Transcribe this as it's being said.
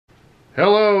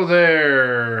Hello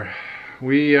there.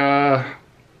 We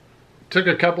took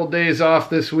a couple days off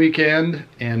this weekend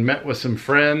and met with some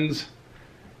friends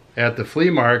at the flea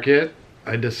market.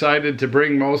 I decided to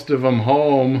bring most of them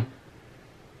home,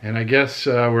 and I guess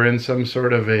we're in some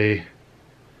sort of a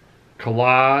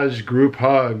collage group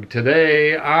hug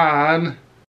today on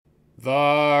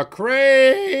The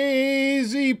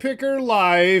Crazy Picker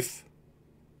Life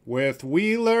with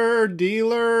Wheeler,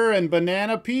 Dealer, and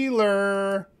Banana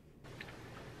Peeler.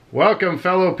 Welcome,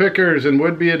 fellow pickers and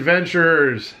would-be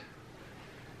adventurers.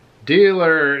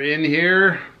 Dealer in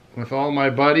here with all my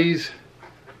buddies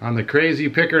on the Crazy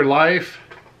Picker Life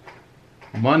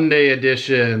Monday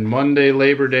edition, Monday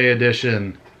Labor Day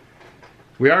edition.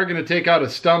 We are going to take out a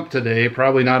stump today,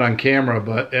 probably not on camera,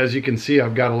 but as you can see,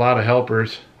 I've got a lot of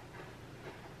helpers.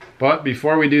 But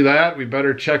before we do that, we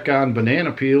better check on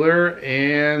Banana Peeler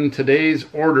and today's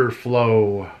order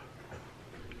flow.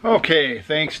 Okay,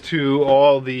 thanks to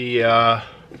all the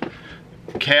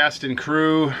cast and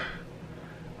crew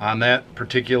on that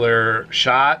particular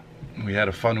shot. We had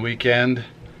a fun weekend.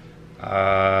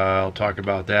 I'll talk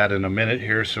about that in a minute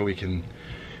here so we can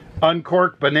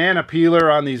uncork Banana Peeler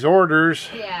on these orders.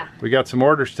 Yeah. We got some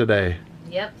orders today.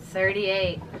 Yep,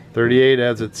 38. 38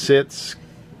 as it sits,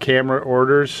 camera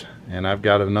orders, and I've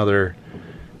got another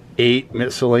 8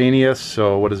 miscellaneous,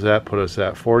 so what does that put us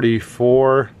at?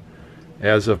 44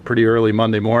 as of pretty early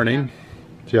Monday morning. Yep.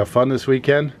 Did you have fun this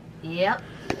weekend? Yep.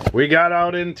 We got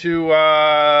out into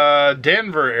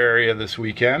Denver area this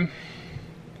weekend,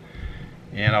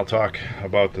 and I'll talk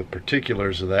about the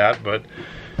particulars of that, but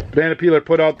Banana Peeler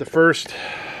put out the first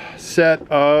set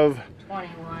of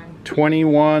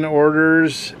 21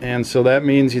 orders, and so that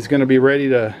means he's going to be ready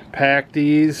to pack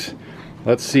these.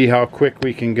 Let's see how quick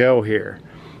we can go here.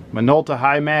 Minolta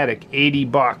Highmatic, 80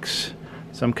 bucks.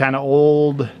 Some kind of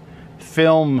old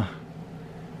film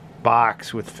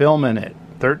box with film in it.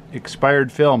 Expired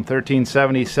film,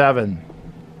 1377.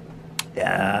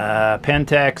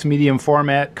 Pentax medium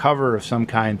format cover of some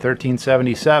kind,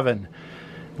 1377.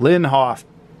 Linhof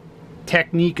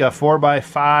Technica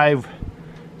 4x5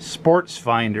 sports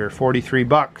finder, 43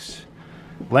 bucks.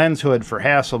 Lens hood for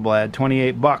Hasselblad,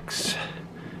 28 bucks.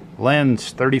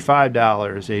 Lens,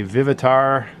 $35. A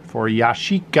Vivitar for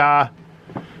Yashica.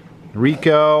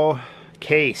 Ricoh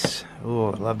case.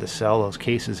 Oh, I'd love to sell those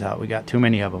cases out. We got too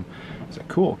many of them. It's a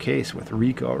cool case with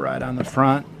Ricoh right on the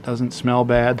front. Doesn't smell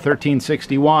bad.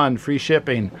 $13.61, free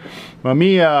shipping.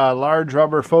 Mamiya large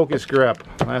rubber focus grip.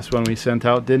 Last one we sent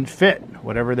out didn't fit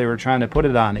whatever they were trying to put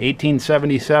it on.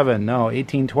 $18.77. No,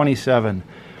 $18.27.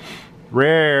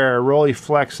 Rare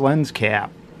Rolleiflex lens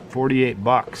cap. 48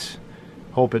 bucks.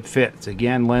 Hope it fits.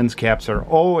 Again, lens caps are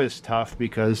always tough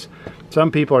because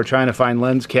some people are trying to find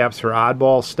lens caps for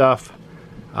oddball stuff.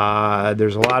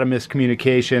 There's a lot of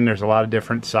miscommunication. There's a lot of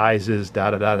different sizes.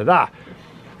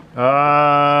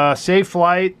 Safe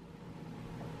Flight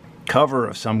cover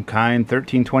of some kind.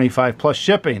 $13.25 plus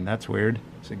shipping. That's weird.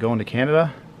 Is it going to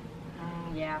Canada?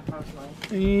 Yeah,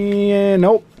 probably. Yeah,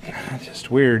 nope. It's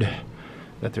just weird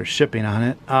that there's shipping on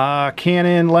it.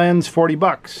 Canon lens, 40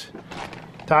 bucks.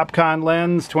 Topcon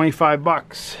lens, 25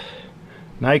 bucks.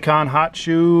 Nikon hot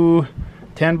shoe,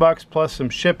 10 bucks plus some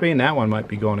shipping. That one might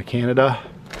be going to Canada.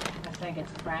 I think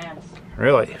it's France.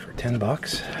 Really? For 10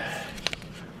 bucks?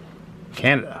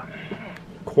 Canada.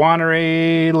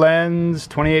 Quanary lens,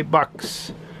 28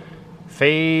 bucks.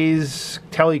 Phase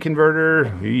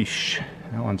teleconverter, eesh,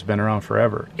 that one's been around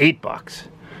forever. 8 bucks.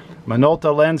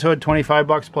 Minolta lens hood, 25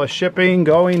 bucks plus shipping,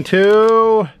 going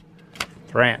to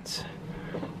France.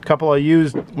 Couple of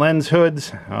used lens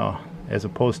hoods, as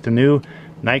opposed to new.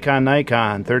 Nikon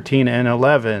 13 and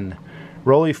 11.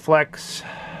 Rolleiflex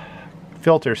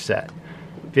filter set,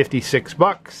 56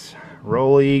 bucks.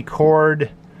 Rolly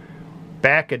cord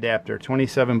back adapter,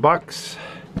 27 bucks.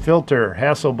 Filter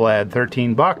Hasselblad,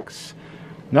 13 bucks.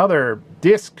 Another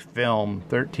disc film,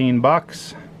 13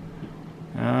 bucks.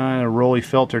 Rolly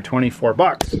filter, 24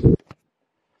 bucks.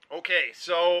 Okay,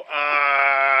 so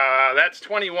that's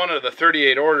 21 of the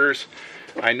 38 orders.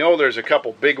 I know there's a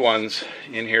couple big ones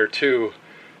in here too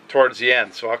towards the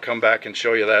end, so I'll come back and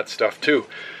show you that stuff too.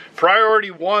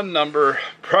 Priority one number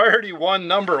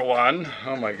one.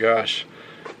 Oh my gosh,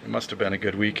 it must have been a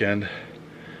good weekend.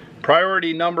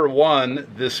 Priority number one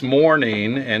this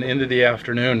morning and into the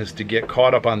afternoon is to get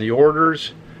caught up on the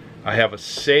orders. I have a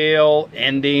sale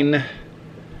ending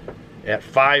at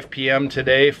 5 p.m.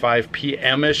 today, 5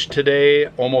 p.m.ish today.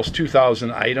 Almost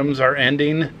 2,000 items are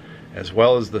ending, as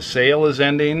well as the sale is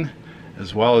ending,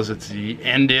 as well as it's the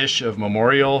end-ish of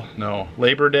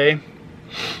Labor Day.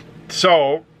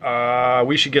 So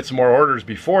we should get some more orders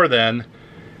before then.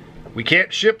 We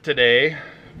can't ship today,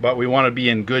 but we want to be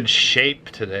in good shape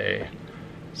today.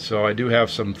 So I do have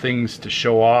some things to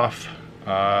show off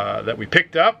that we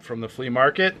picked up from the flea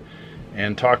market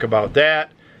and talk about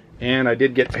that. And I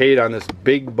did get paid on this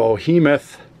big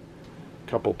behemoth,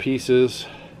 couple pieces.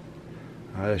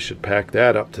 I should pack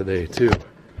that up today too.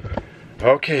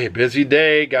 Okay, busy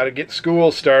day, gotta get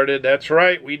school started. That's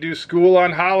right, we do school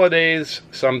on holidays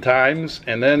sometimes,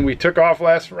 and then we took off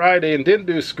last Friday and didn't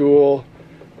do school.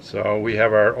 So we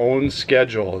have our own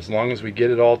schedule as long as we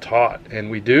get it all taught, and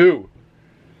we do.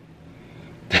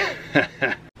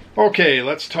 Okay,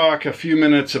 let's talk a few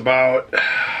minutes about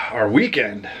our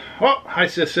weekend. Oh, hi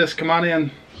sis, come on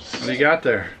in. What do you got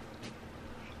there?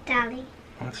 Dolly.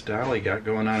 What's Dolly got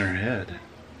going on her head?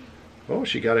 Oh,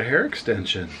 she got a hair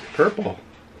extension. Purple.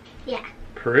 Yeah.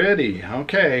 Pretty.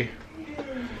 Okay.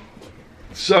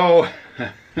 So,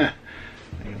 I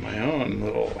got my own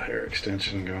little hair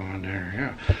extension going there.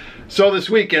 Yeah. So this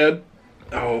weekend,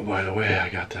 oh, by the way, I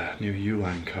got the new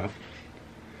Uline cup.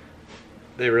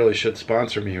 They really should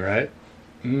sponsor me, right?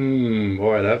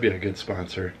 Boy, that'd be a good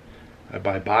sponsor. I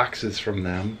buy boxes from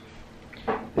them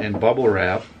and bubble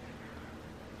wrap.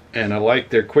 And I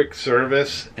like their quick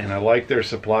service, and I like their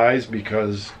supplies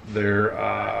because they're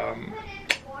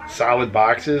solid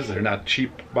boxes. They're not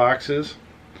cheap boxes.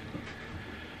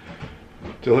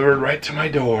 Delivered right to my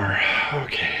door.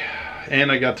 Okay.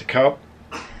 And I got the cup.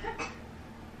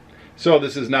 So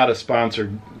this is not a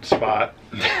sponsored spot.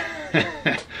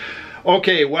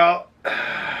 Okay, well,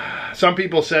 some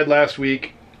people said last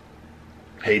week,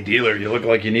 hey dealer, you look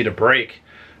like you need a break.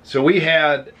 So we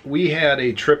had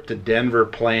a trip to Denver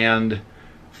planned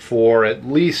for at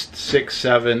least 6,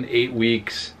 7, 8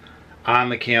 weeks on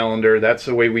the calendar. That's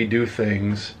the way we do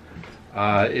things.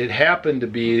 It happened to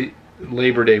be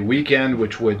Labor Day weekend,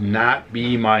 which would not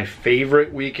be my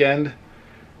favorite weekend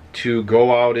to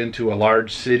go out into a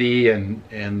large city and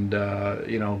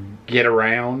you know, get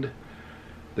around.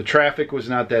 The traffic was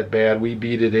not that bad. We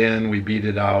beat it in, we beat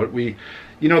it out. You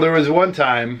know, there was one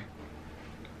time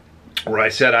where I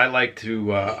said I like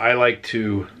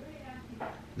to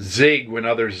zig when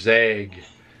others zag,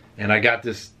 and I got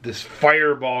this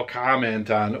fireball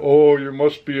comment on, oh, you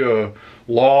must be a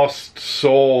lost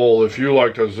soul if you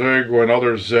like to zig when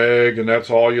others zag, and that's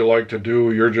all you like to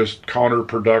do. You're just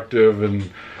counterproductive and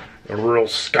a real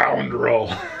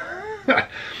scoundrel.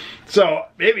 So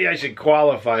maybe I should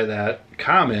qualify that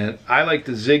comment. I like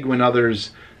to zig when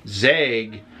others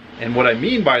zag, and what I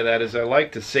mean by that is I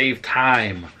like to save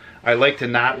time. I like to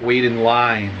not wait in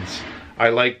lines. I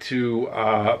like to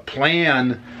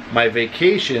plan my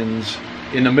vacations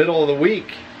in the middle of the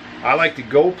week. I like to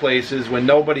go places when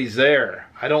nobody's there.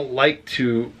 I don't like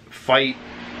to fight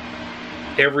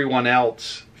everyone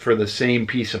else for the same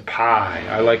piece of pie.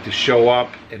 I like to show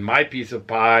up, and my piece of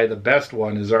pie, the best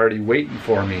one, is already waiting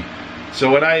for me.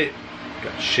 So when I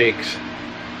got shakes,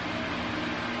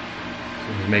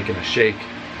 someone's making a shake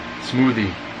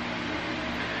smoothie.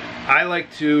 I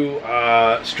like to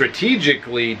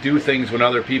strategically do things when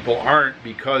other people aren't,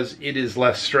 because it is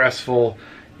less stressful.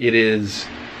 It is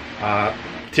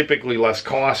typically less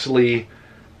costly.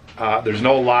 There's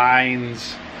no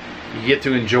lines. You get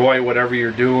to enjoy whatever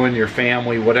you're doing, your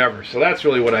family, whatever. So that's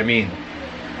really what I mean.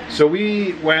 So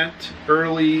we went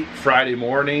early Friday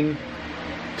morning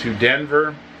to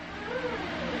Denver.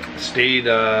 Stayed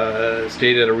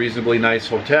at a reasonably nice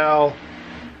hotel.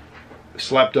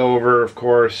 Slept over, of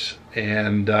course,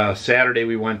 and Saturday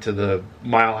we went to the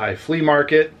Mile High Flea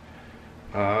Market.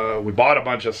 We bought a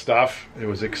bunch of stuff. It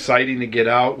was exciting to get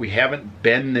out. We haven't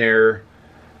been there.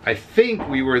 I think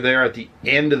we were there at the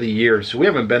end of the year, so we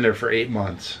haven't been there for 8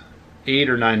 months, 8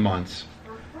 or 9 months,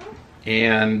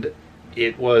 and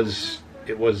it was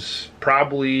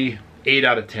probably 8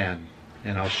 out of 10.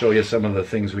 And I'll show you some of the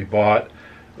things we bought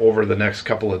over the next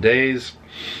couple of days.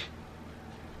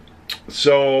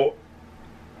 So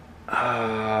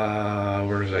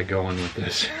where was I going with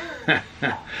this?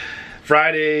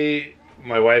 Friday,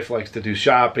 my wife likes to do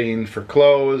shopping for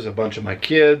clothes. A bunch of my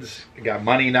kids got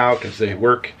money now because they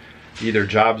work either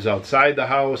jobs outside the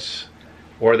house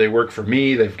or they work for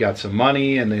me. They've got some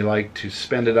money and they like to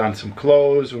spend it on some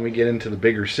clothes when we get into the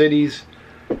bigger cities.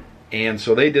 And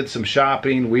so they did some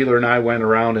shopping. Wheeler and I went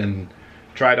around and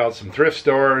tried out some thrift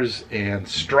stores and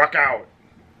struck out.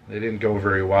 They didn't go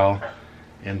very well.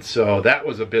 And so that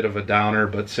was a bit of a downer,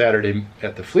 but Saturday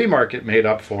at the flea market made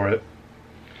up for it.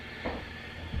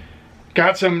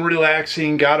 Got some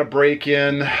relaxing, got a break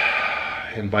in.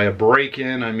 And by a break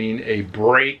in, I mean a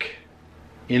break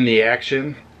in the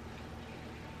action.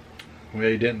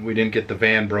 We didn't get the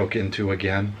van broke into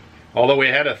again. Although we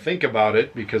had to think about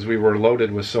it because we were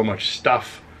loaded with so much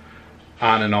stuff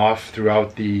on and off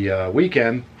throughout the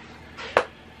weekend.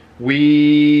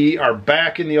 We are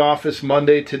back in the office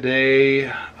Monday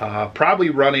today, probably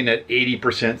running at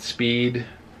 80% speed.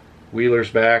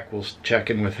 Wheeler's back. We'll check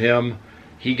in with him.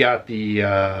 He got the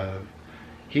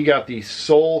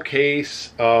sole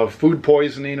case of food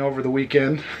poisoning over the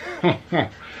weekend.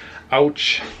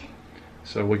 Ouch.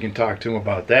 So we can talk to him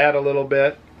about that a little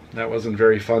bit. That wasn't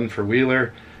very fun for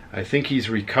Wheeler. I think he's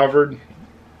recovered.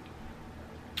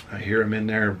 I hear him in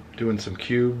there doing some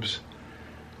cubes.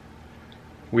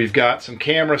 We've got some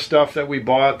camera stuff that we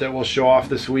bought that we'll show off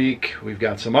this week. We've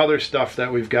got some other stuff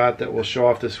that we've got that we'll show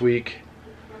off this week.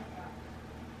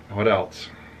 What else?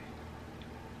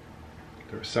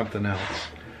 There was something else.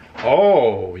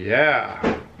 Oh,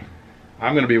 yeah.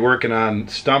 I'm going to be working on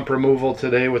stump removal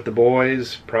today with the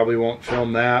boys. Probably won't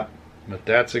film that, but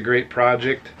that's a great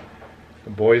project. The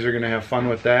boys are going to have fun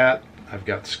with that. I've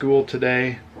got school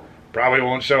today. Probably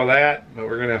won't show that, but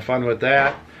we're going to have fun with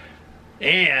that.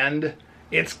 And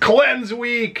it's cleanse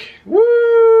week.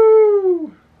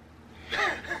 Woo!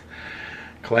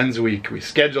 Cleanse week. We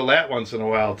schedule that once in a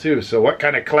while too. So what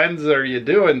kind of cleanse are you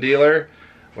doing, dealer?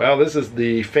 Well, this is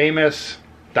the famous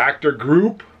Dr.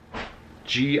 Group.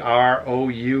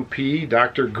 G-R-O-U-P.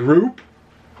 Dr. Group.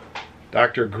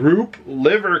 Dr. Group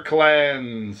liver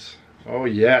cleanse. Oh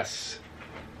yes.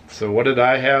 So what did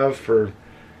I have for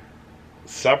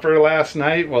supper last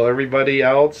night? Well, everybody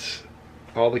else,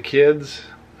 all the kids,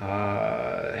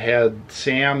 had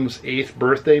Sam's 8th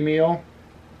birthday meal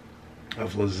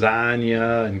of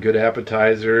lasagna and good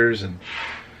appetizers and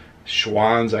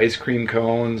Schwann's ice cream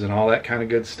cones and all that kind of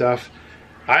good stuff.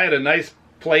 I had a nice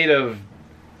plate of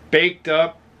baked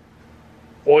up,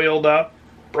 oiled up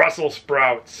Brussels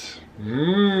sprouts.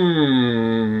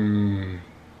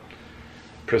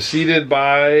 Preceded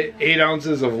by 8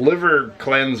 ounces of liver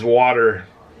cleanse water.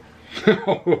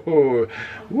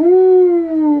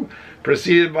 Woo!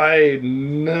 Preceded by a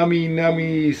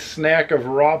nummy snack of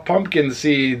raw pumpkin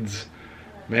seeds.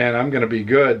 Man, I'm gonna be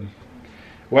good.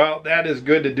 Well, that is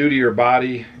good to do to your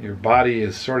body. Your body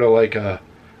is sort of like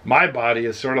my body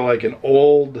is sort of like an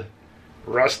old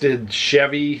rusted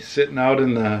Chevy sitting out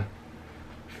in the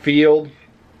field.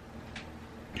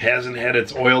 Hasn't had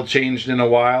its oil changed in a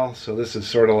while, so this is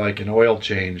sort of like an oil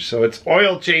change. So it's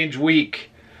oil change week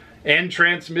and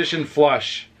transmission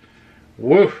flush.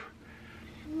 Woo!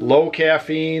 Low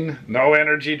caffeine, no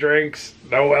energy drinks,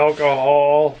 no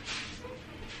alcohol,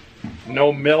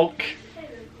 no milk,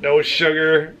 no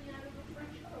sugar,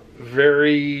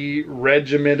 very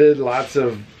regimented, lots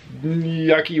of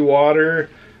yucky water,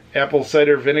 apple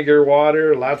cider vinegar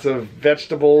water, lots of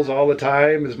vegetables all the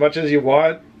time, as much as you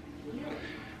want.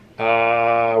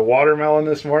 Watermelon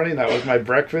this morning, that was my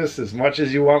breakfast, as much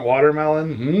as you want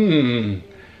watermelon.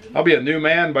 I'll be a new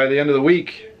man by the end of the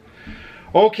week.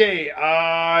 Okay,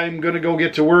 I'm gonna go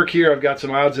get to work here. I've got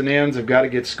some odds and ends. I've got to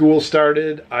get school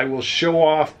started. I will show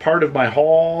off part of my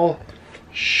haul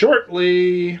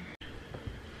shortly.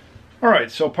 All right,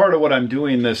 so part of what I'm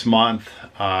doing this month,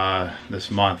 part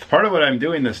of what I'm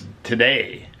doing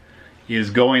today is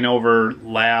going over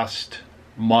last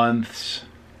month's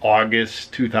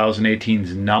August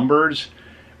 2018's numbers.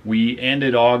 We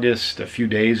ended August a few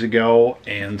days ago,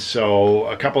 and so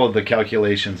a couple of the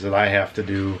calculations that I have to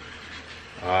do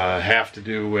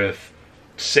with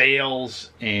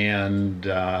sales and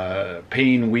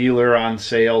paying Wheeler on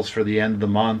sales for the end of the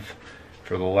month,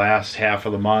 for the last half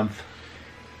of the month.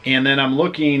 And then I'm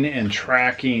looking and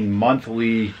tracking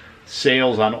monthly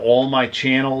sales on all my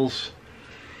channels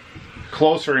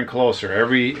closer and closer.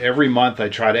 Every month I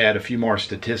try to add a few more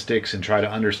statistics and try to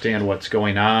understand what's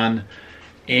going on.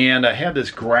 And I have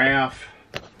this graph.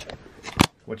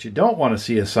 What you don't want to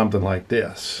see is something like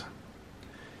this.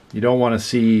 You don't want to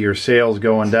see your sales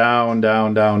going down,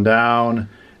 down, down, down.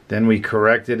 Then we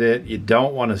corrected it. You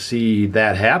don't want to see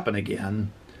that happen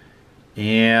again.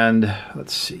 And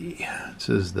let's see. This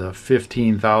is the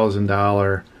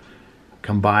 $15,000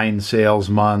 combined sales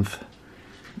month.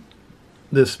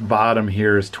 This bottom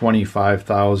here is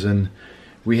 $25,000.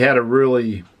 We had a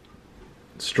really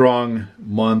strong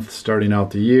month starting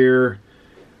out the year.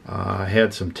 I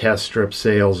had some test strip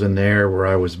sales in there where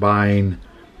I was buying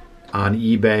on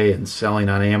eBay and selling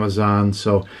on Amazon.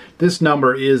 So this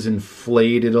number is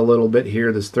inflated a little bit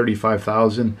here, this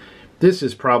 35,000. This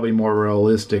is probably more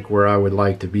realistic where I would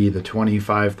like to be, the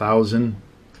 25,000.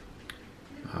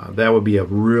 That would be a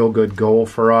real good goal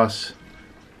for us.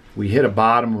 We hit a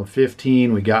bottom of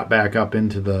 15. We got back up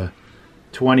into the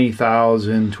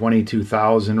 20,000,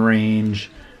 22,000 range.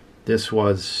 This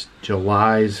was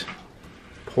July's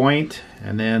point.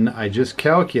 And then I just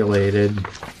calculated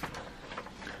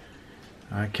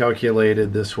I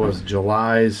calculated this was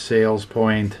July's sales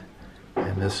point,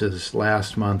 and this is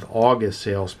last month, August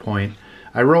sales point.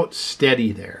 I wrote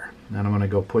steady there, and I'm going to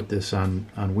go put this on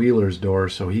Wheeler's door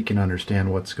so he can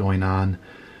understand what's going on.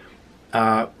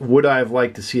 Would I have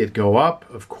liked to see it go up?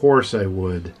 Of course I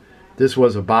would. This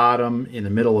was a bottom in the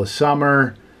middle of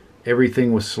summer.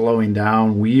 Everything was slowing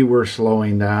down. We were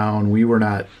slowing down. We were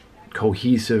not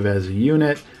cohesive as a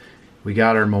unit. We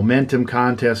got our momentum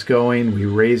contest going. We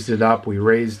raised it up. We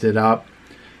raised it up.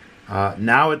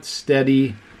 Now it's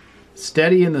steady.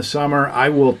 Steady in the summer. I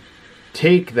will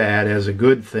take that as a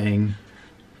good thing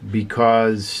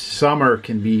because summer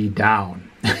can be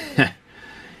down.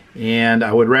 And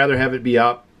I would rather have it be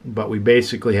up, but we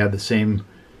basically had the same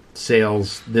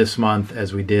sales this month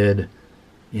as we did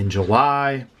in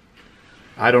July.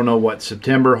 I don't know what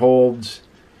September holds,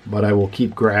 but I will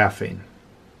keep graphing.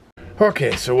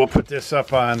 Okay, so we'll put this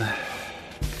up on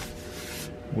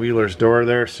Wheeler's door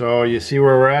there. So you see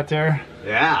where we're at there?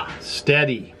 Yeah.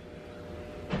 Steady.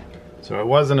 So it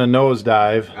wasn't a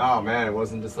nosedive. Oh man, it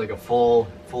wasn't just like a full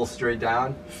straight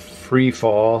down? Free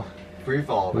fall. Free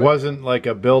fall. It wasn't like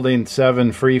a Building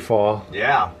 7 free fall.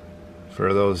 Yeah.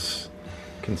 For those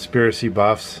conspiracy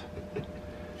buffs.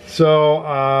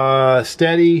 So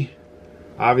steady.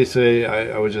 Obviously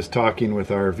I was just talking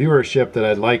with our viewership that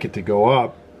I'd like it to go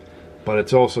up, but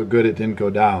it's also good it didn't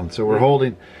go down. So we're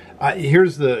holding.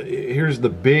 Here's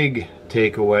the big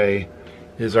takeaway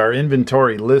is our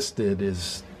inventory listed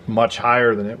is much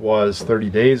higher than it was 30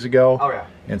 days ago. Oh yeah.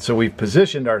 And so we've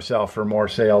positioned ourselves for more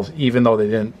sales even though they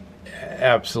didn't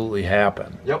absolutely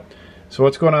happen. Yep. So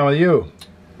what's going on with you?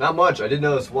 Not much. I did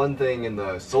notice one thing in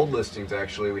the sold listings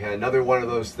actually. We had another one of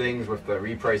those things with the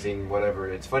repricing, whatever.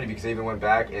 It's funny because I even went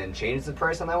back and changed the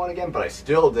price on that one again, but I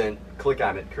still didn't click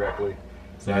on it correctly.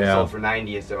 So I sold for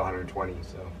 90 instead of 120,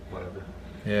 so whatever.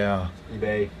 Yeah.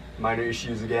 eBay, minor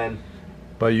issues again.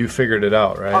 But you figured it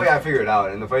out, right? Oh yeah, I figured it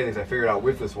out. And the funny thing is I figured it out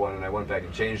with this one and I went back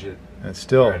and changed it. It's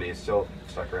still already. It's still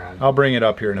stuck around. I'll bring it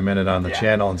up here in a minute on the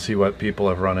channel and see what people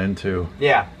have run into.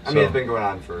 Yeah. I mean, it's been going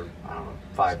on for, I don't know,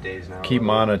 5 days now. Keep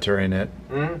monitoring it.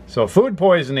 Mm-hmm. So food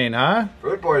poisoning, huh?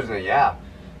 Food poisoning, yeah.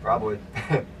 Probably.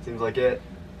 Seems like it.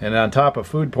 And on top of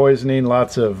food poisoning,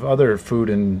 lots of other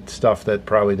food and stuff that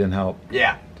probably didn't help.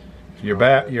 Yeah. You're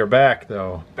back. You're back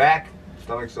though. Back.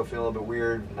 Stomach's still feeling a little bit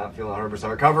weird. Not feeling 100%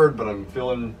 recovered, but I'm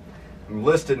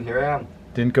listed, and here I am.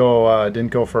 Didn't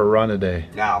go for a run today.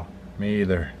 No. Me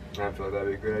either. I feel like that'd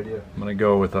be a great idea. I'm gonna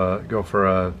go for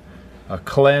a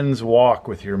cleanse walk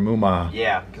with your muma.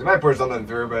 Yeah, because it might push something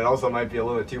through, but it also might be a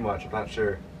little bit too much. I'm not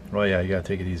sure. Well, yeah, you gotta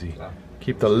take it easy. So,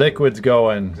 keep the liquids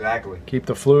going. Exactly. Keep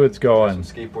the fluids going.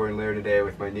 Some skateboarding later today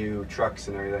with my new trucks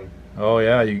and everything. Oh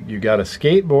yeah, you got a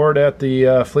skateboard at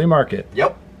the flea market.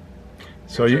 Yep.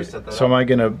 So am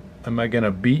I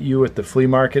gonna beat you with the flea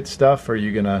market stuff, or are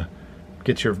you gonna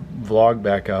get your vlog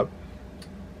back up?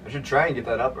 I should try and get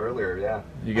that up earlier. Yeah.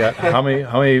 You got how many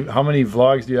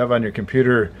vlogs do you have on your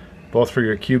computer, both for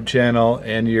your Cube channel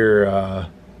and your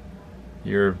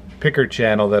Picker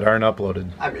channel that aren't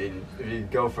uploaded? I mean, if you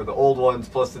go for the old ones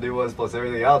plus the new ones plus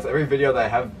everything else, every video that I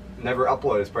have never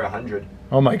uploaded is probably 100.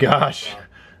 Oh my gosh, So,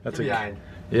 that's behind.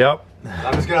 Yep.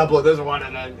 I'm just gonna upload this one,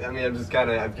 and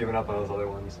I've given up on those other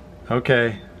ones.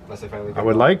 Okay. Unless I finally. I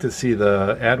would like to see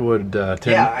the Atwood 10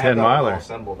 I have that one all miler.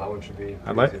 assembled. That one should be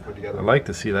I'd easy to put together. I'd like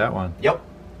to see that one. Yep.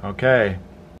 Okay.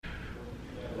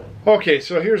 Okay,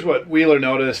 so here's what Wheeler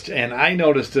noticed, and I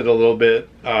noticed it a little bit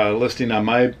listing on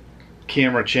my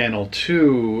camera channel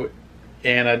too,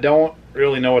 and I don't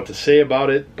really know what to say about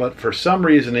it, but for some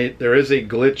reason there is a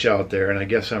glitch out there, and I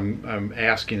guess I'm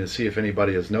asking to see if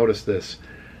anybody has noticed this,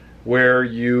 where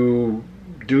you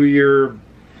do your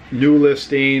new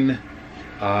listing.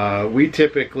 We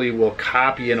typically will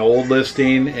copy an old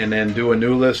listing and then do a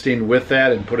new listing with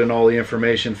that and put in all the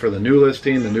information for the new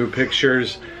listing, the new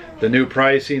pictures, the new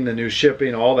pricing, the new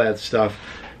shipping, all that stuff.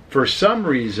 For some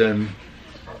reason,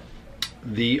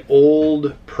 the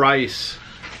old price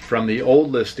from the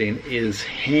old listing is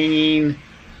hanging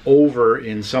over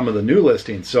in some of the new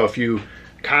listings. So if you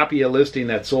copy a listing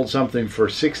that sold something for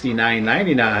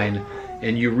 $69.99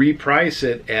 and you reprice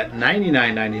it at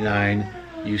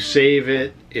 $99.99, you save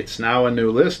it, it's now a new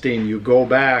listing, you go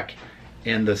back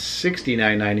and the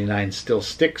 $69.99 still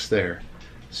sticks there.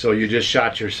 So you just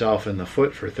shot yourself in the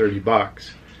foot for 30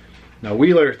 bucks. Now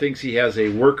Wheeler thinks he has a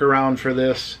workaround for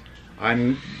this.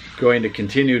 I'm going to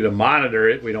continue to monitor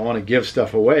it. We don't want to give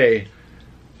stuff away,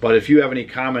 but if you have any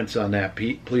comments on that,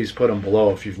 Pete, please put them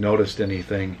below if you've noticed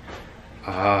anything.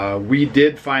 We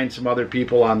did find some other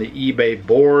people on the eBay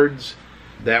boards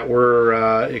that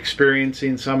were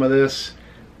experiencing some of this,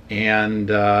 and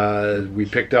we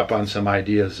picked up on some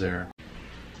ideas there.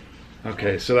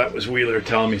 Okay, so that was Wheeler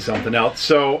telling me something else.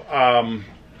 So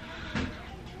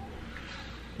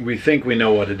we think we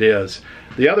know what it is.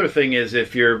 The other thing is,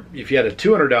 if you had a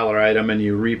 $200 item and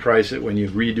you reprice it when you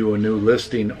redo a new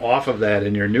listing off of that,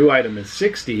 and your new item is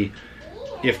 $60,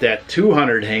 if that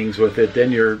 $200 hangs with it,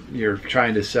 then you're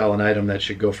trying to sell an item that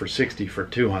should go for $60 for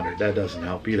 $200. That doesn't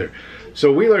help either.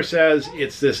 So Wheeler says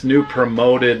it's this new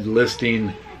promoted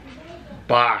listing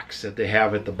box that they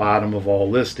have at the bottom of all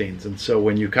listings. And so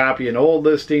when you copy an old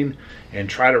listing and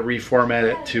try to reformat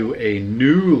it to a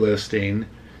new listing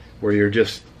where you're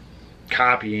just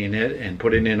copying it and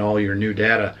putting in all your new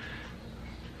data,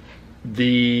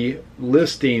 the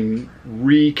listing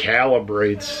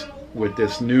recalibrates with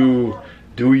this new,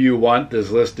 do you want this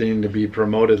listing to be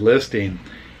promoted listing?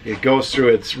 It goes through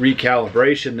its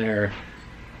recalibration there,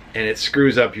 and it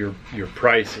screws up your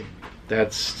pricing.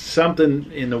 That's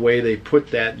something in the way they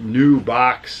put that new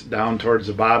box down towards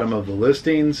the bottom of the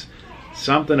listings.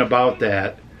 Something about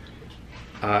that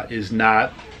is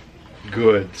not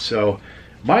good. So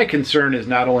my concern is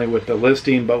not only with the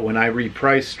listing, but when I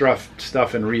reprice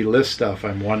stuff and relist stuff,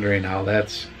 I'm wondering how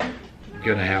that's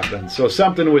going to happen. So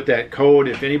something with that code,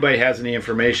 if anybody has any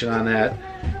information on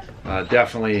that,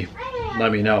 definitely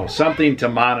let me know. Something to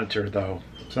monitor though,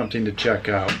 something to check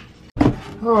out.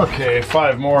 Okay,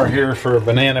 5 more here for a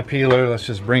banana peeler. Let's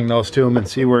just bring those to him and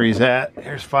see where he's at.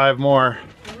 Here's 5 more.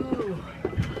 Ooh.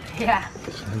 Yeah.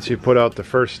 Since you put out the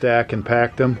first stack and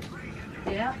packed them.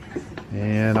 Yeah.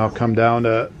 And I'll come down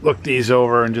to look these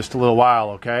over in just a little while,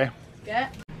 okay? Good.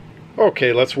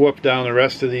 Okay, let's whoop down the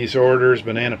rest of these orders.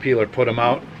 Banana peeler put them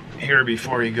out here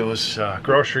before he goes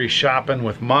grocery shopping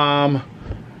with Mom.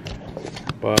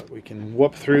 But we can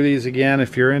whoop through these again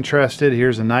if you're interested.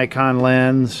 Here's a Nikon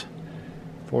lens.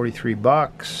 43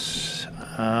 bucks.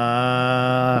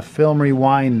 Film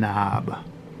rewind knob.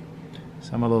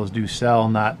 Some of those do sell,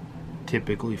 not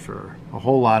typically for a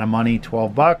whole lot of money.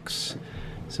 12 bucks.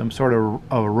 Some sort of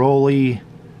a rolly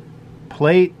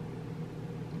plate.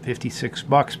 56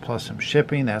 bucks plus some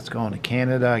shipping. That's going to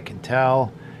Canada, I can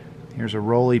tell. Here's a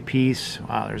rolly piece.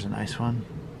 Wow, there's a nice one.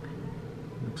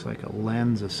 Looks like a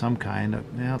lens of some kind.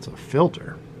 Yeah, it's a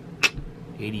filter.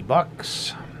 80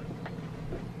 bucks.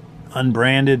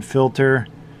 Unbranded filter,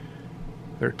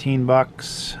 13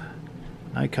 bucks.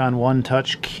 Nikon One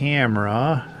Touch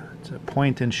camera. It's a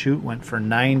point and shoot, went for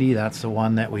 90. That's the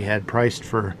one that we had priced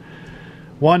for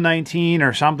 119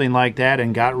 or something like that,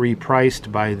 and got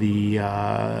repriced by the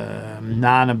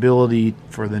non-ability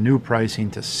for the new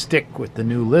pricing to stick with the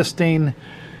new listing.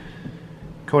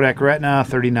 Kodak Retina,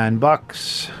 39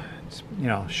 bucks. You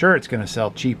know, sure, it's going to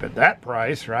sell cheap at that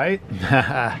price, right?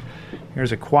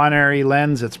 Here's a Quanary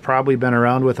lens that's probably been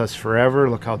around with us forever.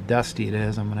 Look how dusty it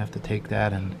is. I'm going to have to take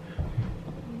that and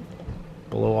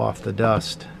blow off the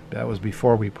dust. That was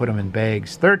before we put them in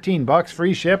bags. 13 bucks,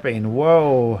 free shipping.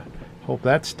 Whoa. Hope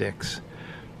that sticks.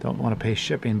 Don't want to pay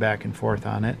shipping back and forth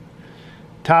on it.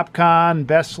 Topcon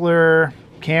Bessler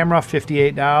camera,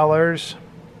 $58.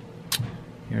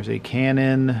 Here's a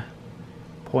Canon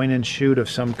point and shoot of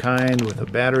some kind with a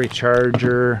battery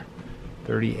charger,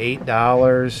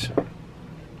 $38.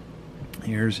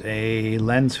 Here's a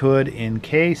lens hood in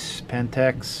case,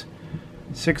 Pentax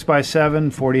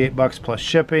 6x7, 48 bucks plus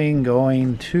shipping,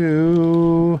 going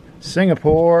to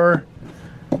Singapore.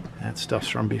 That stuff's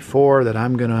from before that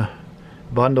I'm gonna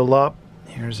bundle up.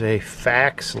 Here's a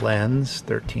Fax lens,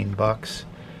 13 bucks.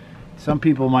 Some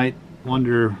people might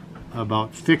wonder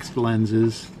about fixed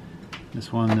lenses.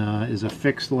 This one is a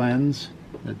fixed lens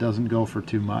that doesn't go for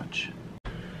too much.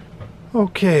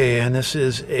 Okay, and this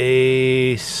is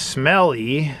a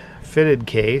Smelly fitted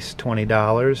case,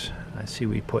 $20. I see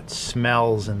we put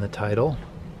smells in the title.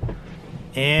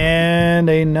 And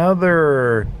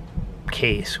another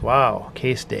case, wow,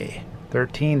 case day,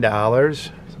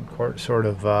 $13. Some sort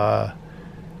of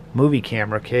movie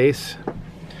camera case.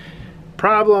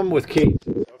 Problem with cases.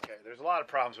 Okay, there's a lot of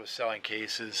problems with selling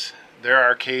cases. There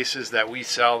are cases that we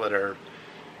sell that are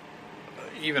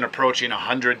even approaching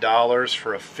 $100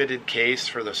 for a fitted case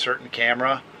for the certain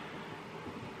camera.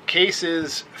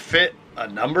 Cases fit a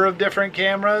number of different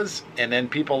cameras, and then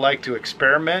people like to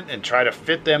experiment and try to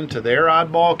fit them to their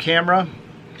oddball camera,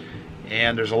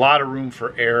 and there's a lot of room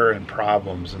for error and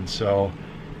problems. And so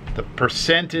the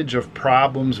percentage of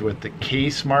problems with the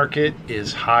case market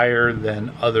is higher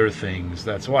than other things.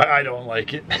 That's why I don't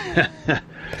like it.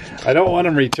 I don't want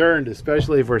them returned,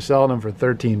 especially if we're selling them for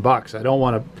 13 bucks. I don't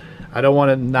want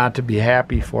it not to be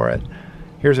happy for it.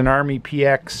 Here's an Army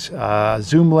PX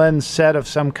zoom lens set of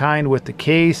some kind with the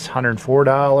case,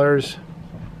 $104.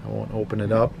 I won't open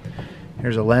it up.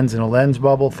 Here's a lens and a lens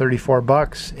bubble, 34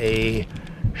 bucks. A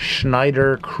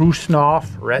Schneider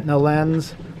Krusnoff retina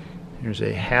lens. Here's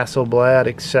a Hasselblad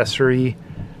accessory,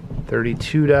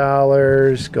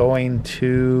 $32, going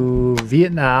to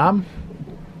Vietnam.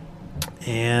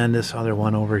 And this other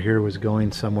one over here was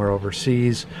going somewhere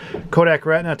overseas. Kodak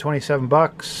Retina, 27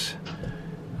 bucks.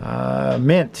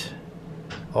 Mint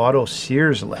Auto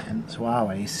Sears lens.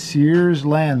 Wow, a Sears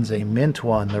lens, a mint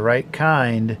one, the right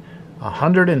kind,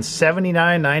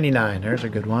 $179.99. There's a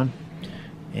good one.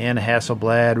 And a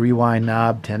Hasselblad rewind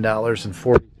knob,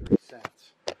 $10.43.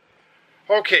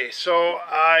 Okay, so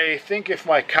I think if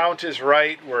my count is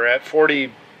right, we're at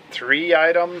 43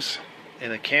 items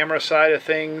in the camera side of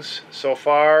things so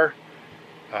far.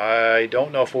 I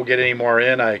don't know if we'll get any more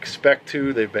in. I expect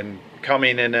to. They've been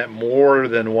coming in at more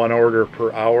than one order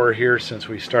per hour here since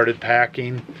we started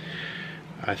packing.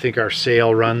 I think our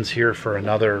sale runs here for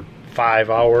another 5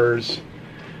 hours.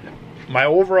 My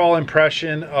overall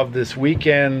impression of this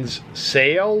weekend's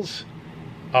sales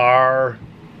are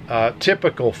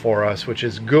typical for us, which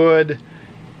is good.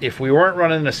 If we weren't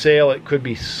running a sale, it could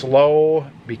be slow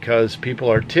because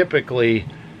people are typically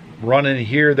running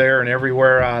here, there, and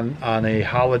everywhere on a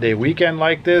holiday weekend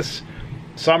like this.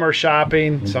 Summer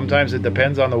shopping, sometimes it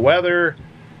depends on the weather.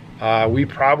 We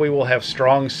probably will have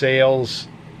strong sales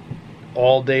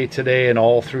all day today and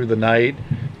all through the night.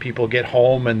 People get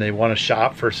home and they want to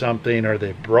shop for something, or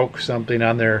they broke something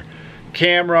on their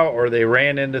camera, or they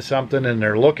ran into something and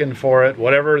they're looking for it,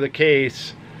 whatever the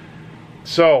case.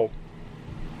 So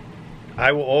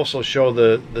I will also show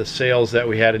the sales that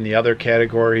we had in the other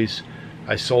categories.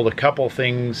 I sold a couple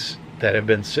things that have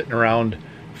been sitting around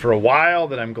for a while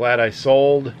that I'm glad I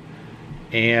sold,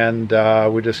 and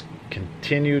we just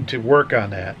continued to work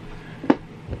on that.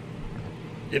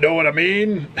 You know what I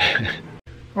mean?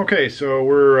 Okay, so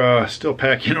we're still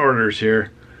packing orders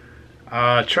here.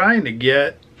 Trying to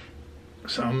get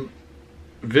some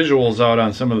visuals out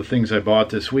on some of the things I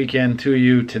bought this weekend to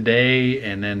you today,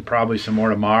 and then probably some more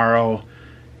tomorrow,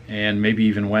 and maybe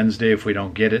even Wednesday if we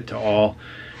don't get it to all.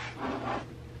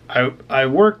 I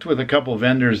worked with a couple of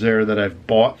vendors there that I've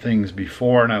bought things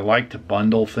before, and I like to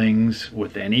bundle things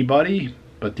with anybody,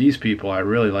 but these people I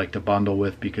really like to bundle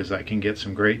with because I can get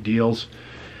some great deals.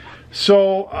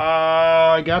 So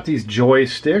I got these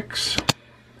joysticks.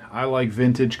 I like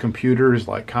vintage computers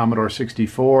like Commodore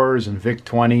 64s and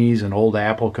VIC-20s and old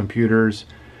Apple computers.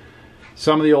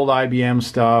 Some of the old IBM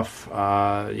stuff,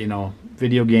 you know,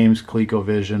 video games,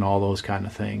 ColecoVision, all those kind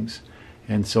of things.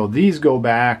 And so these go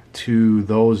back to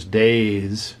those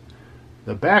days.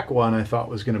 The back one I thought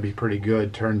was going to be pretty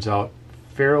good. Turns out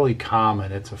fairly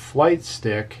common. It's a flight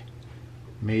stick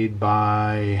made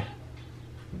by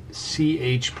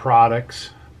CH Products,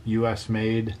 US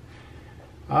made.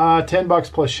 10 bucks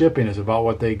plus shipping is about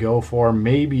what they go for.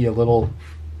 Maybe a little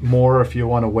more if you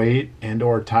want to wait and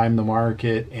or time the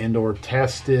market and or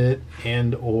test it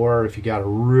and or if you got a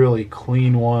really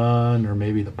clean one, or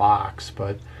maybe the box.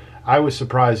 But I was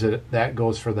surprised that that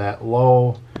goes for that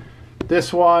low.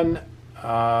 This one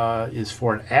is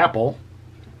for an Apple.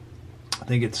 I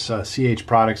think it's CH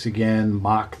Products again.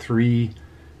 Mach 3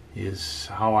 is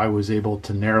how I was able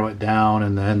to narrow it down.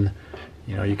 And then,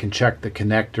 you know, you can check the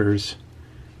connectors.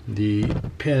 The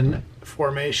pin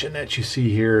formation that you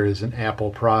see here is an Apple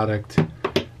product.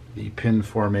 The pin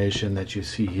formation that you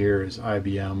see here is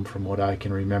IBM, from what I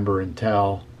can remember and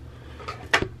tell.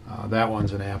 That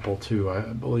one's an Apple too, I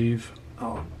believe.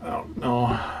 Oh, I don't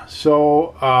know.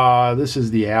 So this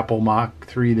is the Apple Mach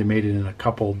 3. They made it in a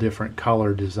couple different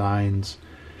color designs.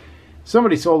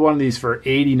 Somebody sold one of these for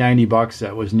 80, 90 bucks.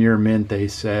 That was near mint, they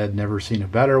said. Never seen a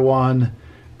better one.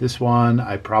 This one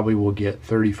I probably will get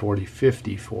 30, 40,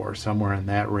 50 for, somewhere in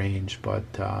that range.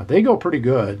 But they go pretty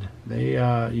good. They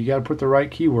you got to put the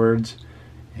right keywords,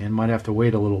 and might have to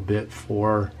wait a little bit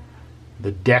for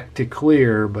the deck to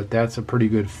clear, but that's a pretty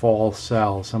good fall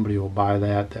sell. Somebody will buy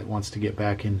that wants to get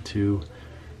back into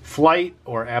flight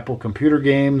or Apple computer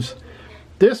games.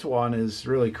 This one is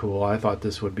really cool. I thought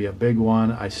this would be a big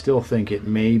one. I still think it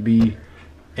may be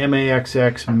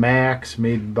MAXX Max,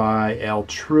 made by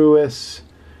Altruis.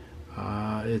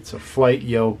 It's a flight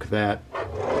yoke that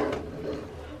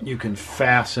you can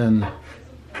fasten.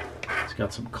 It's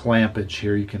got some clampage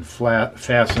here. You can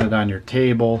fasten it on your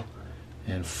table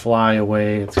and fly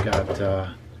away. It's got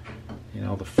you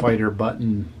know, the fighter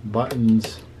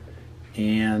buttons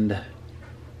and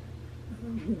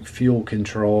fuel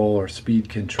control or speed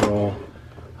control.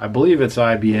 I believe it's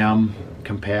IBM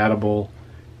compatible,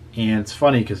 and it's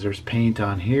funny because there's paint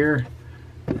on here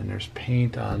and there's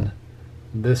paint on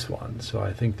this one, so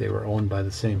I think they were owned by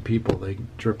the same people. They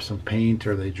drip some paint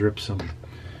or they drip some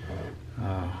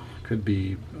Could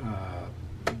be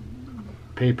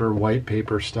paper, white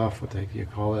paper stuff. What the heck do you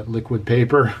call it? Liquid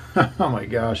paper. Oh my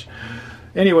gosh.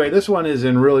 Anyway, this one is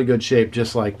in really good shape,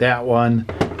 just like that one.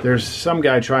 There's some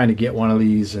guy trying to get one of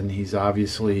these, and he's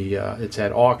obviously, it's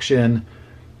at auction.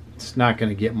 It's not going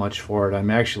to get much for it.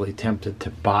 I'm actually tempted to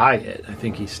buy it. I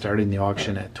think he's starting the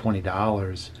auction at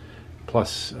 $20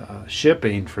 plus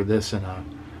shipping for this and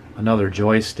another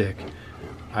joystick.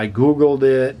 I Googled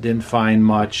it, didn't find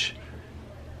much.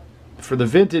 For the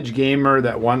vintage gamer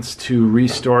that wants to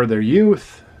restore their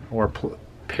youth or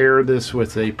pair this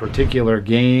with a particular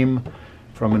game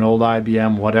from an old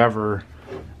IBM, whatever,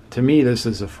 to me this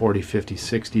is a $40, $50,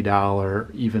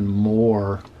 $60, even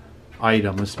more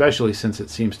item, especially since it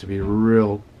seems to be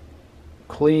real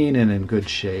clean and in good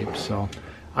shape. So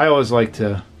I always like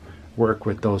to work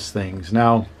with those things.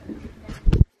 Now,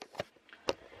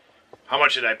 how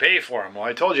much did I pay for them? Well,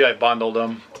 I told you I bundled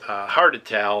them. Hard to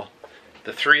tell.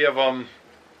 The three of them,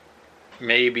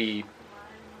 maybe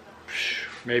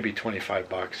 25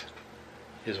 bucks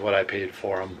is what I paid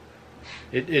for them.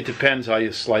 It depends how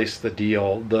you slice the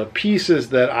deal. The pieces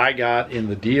that I got in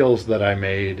the deals that I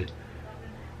made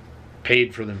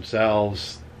paid for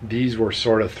themselves. These were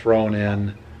sort of thrown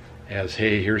in as,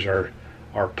 hey, here's our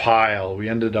pile. We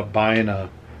ended up buying a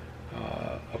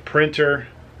printer,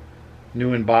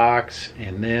 new in box,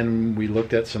 and then we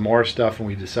looked at some more stuff and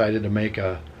we decided to make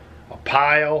a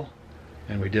pile,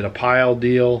 and we did a pile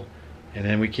deal, and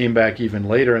then we came back even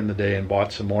later in the day and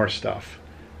bought some more stuff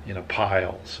in a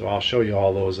pile. So I'll show you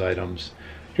all those items.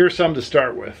 Here's some to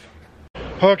start with.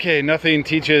 Okay, nothing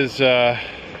teaches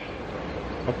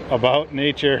about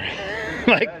nature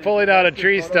like pulling out a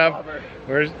tree stump.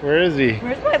 Where is he?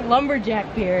 Where's my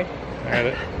lumberjack beard? I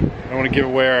don't want to give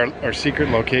away our secret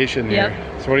location here.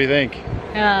 Yep. So what do you think?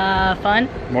 Fun.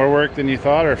 More work than you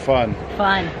thought, or fun?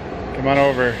 Fun. Come on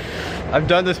over. I've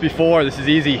done this before. This is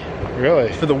easy.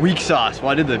 Really? For the weak sauce. Well,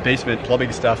 I did the basement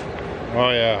plumbing stuff. Oh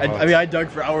yeah. I mean, I dug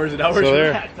for hours and hours for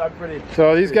that.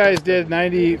 So these guys did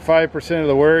 95% of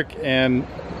the work and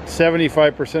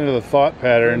 75% of the thought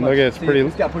pattern. Look at it, it's pretty.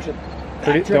 Just gotta push it.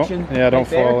 Don't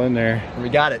fall in there. And we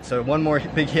got it. So one more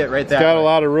big hit right there. It's got a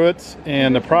lot of roots,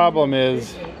 and the problem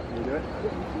is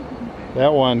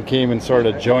that one came and sort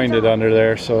of joined it under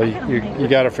there. So you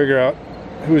got to figure out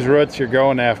whose roots you're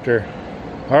going after.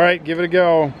 All right, give it a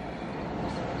go.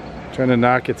 Trying to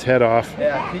knock its head off.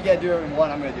 Yeah, if you can't do it in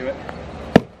one, I'm gonna do it.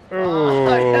 Oh,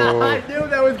 I knew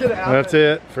that was gonna happen. That's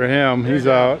it for him. He's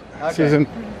out. Okay. This isn't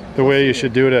the way you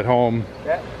should do it at home.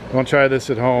 Yeah. Don't try this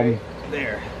at home.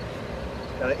 There.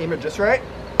 Gotta aim it just right.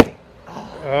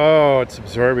 Oh, it's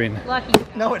absorbing. Lucky.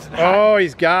 No, it's not. Oh,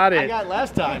 he's got I it. got it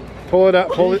last time. Pull it up.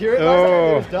 Pull Did you it. hear it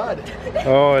last time? It Oh, was done.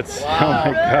 oh, it's. Wow.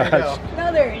 Oh my There you gosh. go.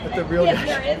 No, there isn't. That's the real Yes, guy.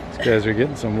 there is. These guys are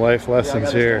getting some life lessons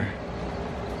this here.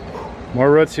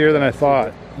 More roots here than I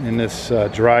thought in this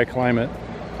dry climate.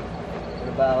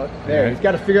 About there. Right. He's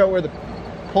got to figure out where the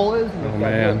pull is. and Oh he's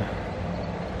gotta man. do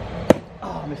it.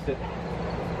 Oh, missed it.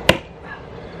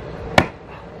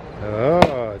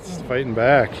 Oh, it's fighting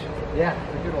back. Yeah,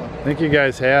 it's a good one. I think you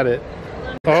guys had it.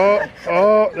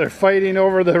 Oh, they're fighting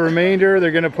over the remainder.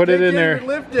 They're gonna put it in there.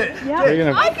 Lift it. Yeah. They're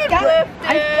gonna. I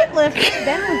could lift it.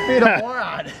 Then Beat a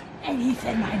moron. and he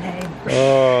said my name.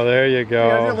 Oh, there you I was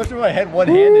gonna go. lift my head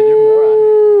one-handed. You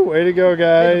moron. Woo, way to go, Hey,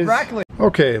 guys. broccoli.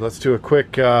 Okay, let's do a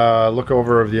quick look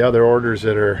over of the other orders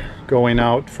that are going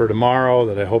out for tomorrow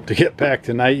that I hope to get back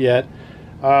tonight yet.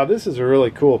 This is a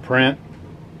really cool print.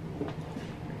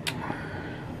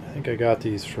 I think I got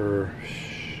these for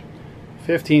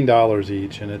 $15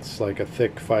 each, and it's like a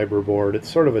thick fiber board. It's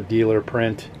sort of a dealer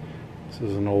print. This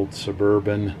is an old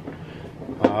Suburban.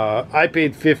 I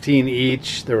paid $15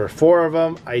 each. There were 4 of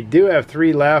them. I do have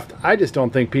 3 left. I just don't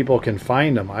think people can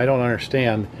find them. I don't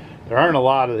understand. There aren't a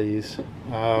lot of these.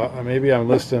 Maybe I'm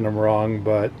listing them wrong,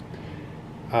 but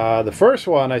the first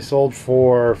one I sold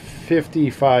for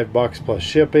 55 bucks plus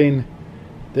shipping.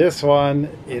 This one,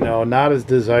 you know, not as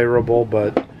desirable,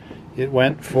 but it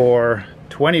went for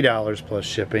 $20 plus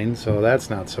shipping, so that's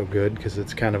not so good because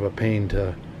it's kind of a pain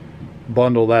to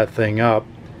bundle that thing up.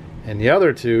 And the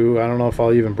other 2, I don't know if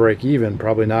I'll even break even,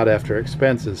 probably not after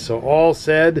expenses. So all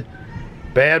said,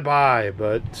 bad buy,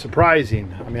 but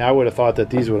surprising. I mean, I would have thought that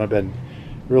these would have been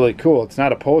really cool. It's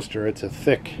not a poster, it's a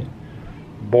thick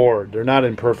board. They're not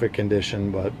in perfect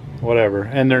condition, but whatever.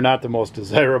 And they're not the most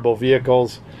desirable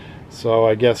vehicles, so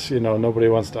I guess, you know, nobody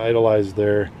wants to idolize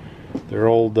their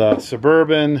old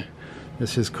Suburban.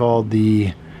 This is called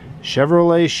the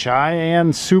Chevrolet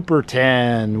Cheyenne Super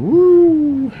 10.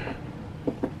 Woo!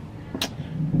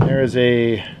 There is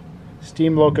a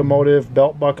steam locomotive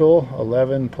belt buckle,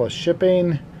 11 plus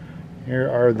shipping. Here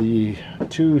are the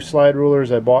 2 slide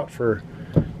rulers I bought for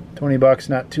 20 bucks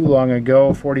not too long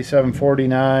ago,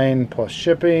 $47.49 plus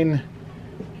shipping.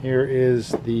 Here is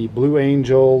the Blue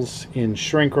Angels in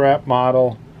shrink wrap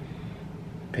model.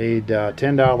 Paid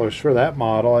 $10 for that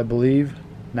model, I believe.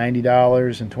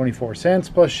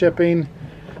 $90.24 plus shipping.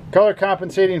 Color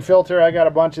compensating filter, I got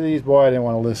a bunch of these. Boy, I didn't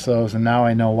want to list those, and now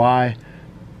I know why.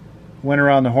 Went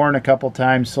around the horn a couple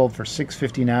times, sold for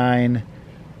 $6.59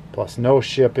 plus no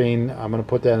shipping. I'm going to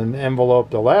put that in an envelope.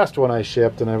 The last one I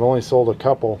shipped, and I've only sold a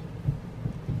couple,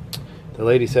 the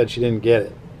lady said she didn't get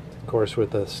it. Of course,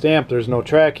 with the stamp, there's no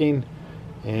tracking,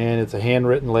 and it's a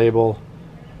handwritten label,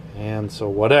 and so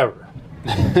whatever.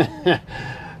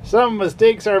 Some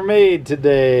mistakes are made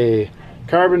today.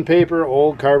 Carbon paper,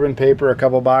 old carbon paper, a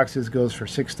couple boxes, goes for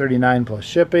 $6.39 plus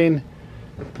shipping.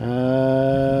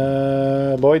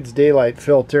 Lloyd's Daylight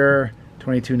filter,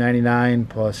 $22.99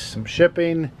 plus some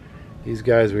shipping. These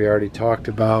guys we already talked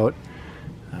about.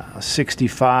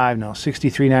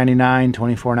 $63.99,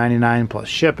 $24.99 plus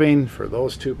shipping for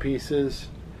those 2 pieces.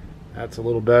 That's a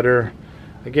little better.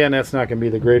 Again, that's not going to be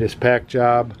the greatest pack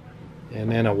job.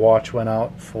 And then a watch went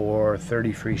out for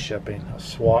 $30 free shipping. A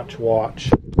Swatch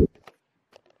watch. I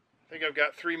think I've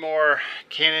got 3 more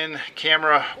Canon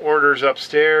camera orders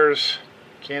upstairs.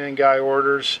 Canon guy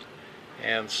orders.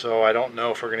 And so I don't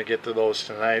know if we're going to get to those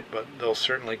tonight, but they'll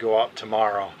certainly go out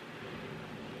tomorrow.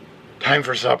 Time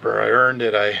for supper. I earned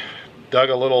it. I dug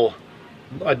a little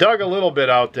bit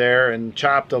out there and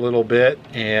chopped a little bit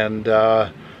and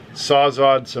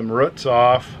sawzawed some roots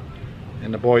off,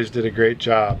 and the boys did a great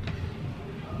job.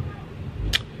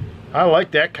 I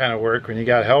like that kind of work when you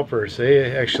got helpers.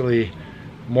 They actually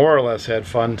more or less had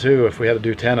fun too. If we had to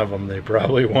do 10 of them, they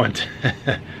probably wouldn't.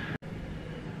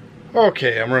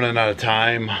 Okay, I'm running out of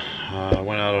time. I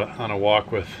went out on a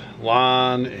walk with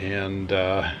Lon and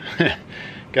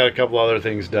got a couple other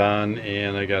things done,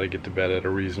 and I got to get to bed at a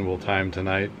reasonable time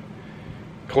tonight.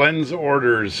 Cleansing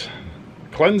orders.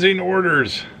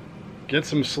 Get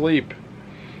some sleep.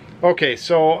 Okay,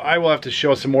 so I will have to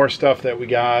show some more stuff that we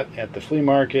got at the flea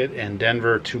market in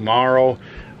Denver tomorrow.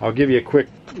 I'll give you a quick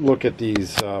look at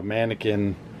these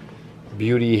mannequin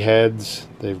beauty heads.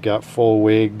 They've got full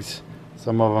wigs.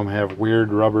 Some of them have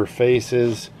weird rubber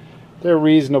faces. They're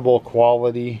reasonable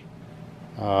quality.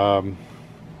 They're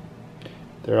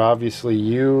obviously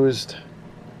used.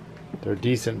 They're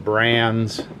decent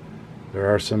brands.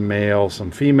 There are some male,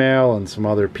 some female, and some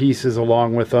other pieces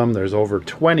along with them. There's over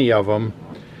 20 of them.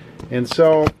 And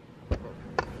so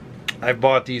I've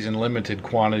bought these in limited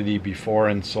quantity before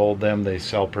and sold them. They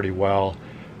sell pretty well.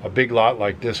 A big lot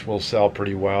like this will sell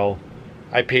pretty well.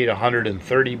 I paid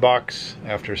 130 bucks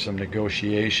after some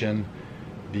negotiation.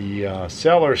 The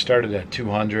seller started at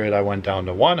 200. I went down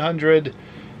to 100,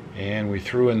 and we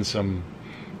threw in some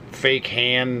fake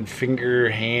hand,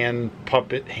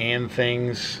 puppet hand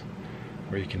things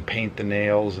where you can paint the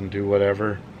nails and do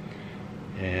whatever,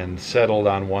 and settled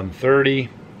on 130.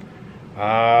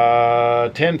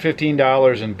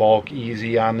 $10-15 in bulk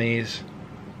easy on these.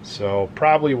 So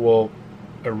probably will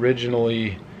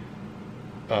originally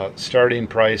starting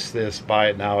price this, buy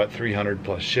it now at $300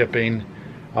 plus shipping.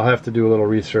 I'll have to do a little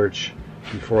research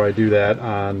before I do that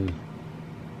on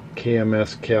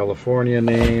KMS California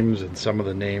names and some of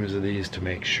the names of these to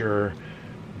make sure.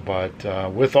 But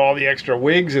with all the extra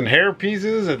wigs and hair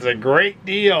pieces, it's a great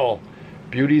deal.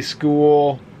 Beauty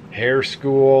school, hair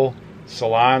school,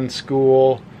 salon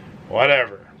school,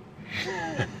 whatever.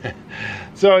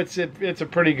 So it's a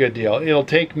pretty good deal. It'll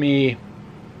take me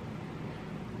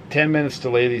 10 minutes to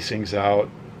lay these things out,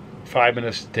 5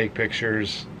 minutes to take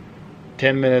pictures,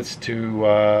 10 minutes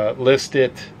to list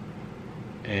it,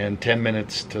 and 10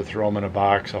 minutes to throw them in a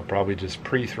box. I'll probably just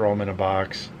pre-throw them in a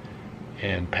box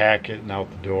and pack it and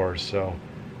out the door. So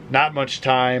not much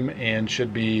time, and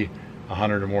should be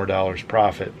 $100 or more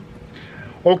profit.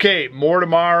 Okay, more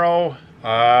tomorrow.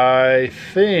 I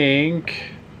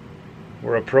think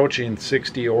we're approaching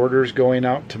 60 orders going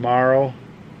out tomorrow.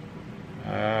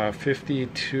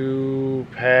 52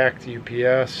 packed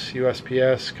UPS,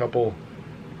 USPS, couple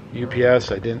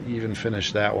UPS. I didn't even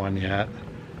finish that one yet.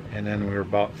 And then we're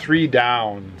about 3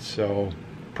 down. So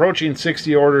approaching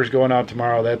 60 orders going out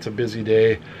tomorrow. That's a busy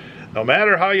day. No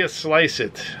matter how you slice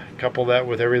it. Couple that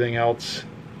with everything else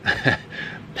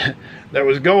that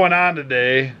was going on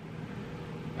today.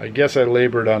 I guess I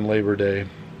labored on Labor Day.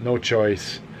 No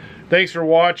choice. Thanks for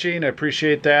watching. I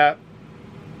appreciate that.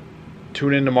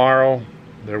 Tune in tomorrow.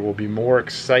 There will be more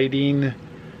exciting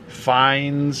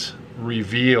finds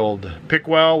revealed. Pick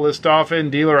well, list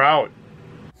often, dealer out.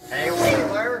 Hey,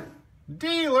 Wheeler.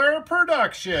 Dealer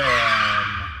Production.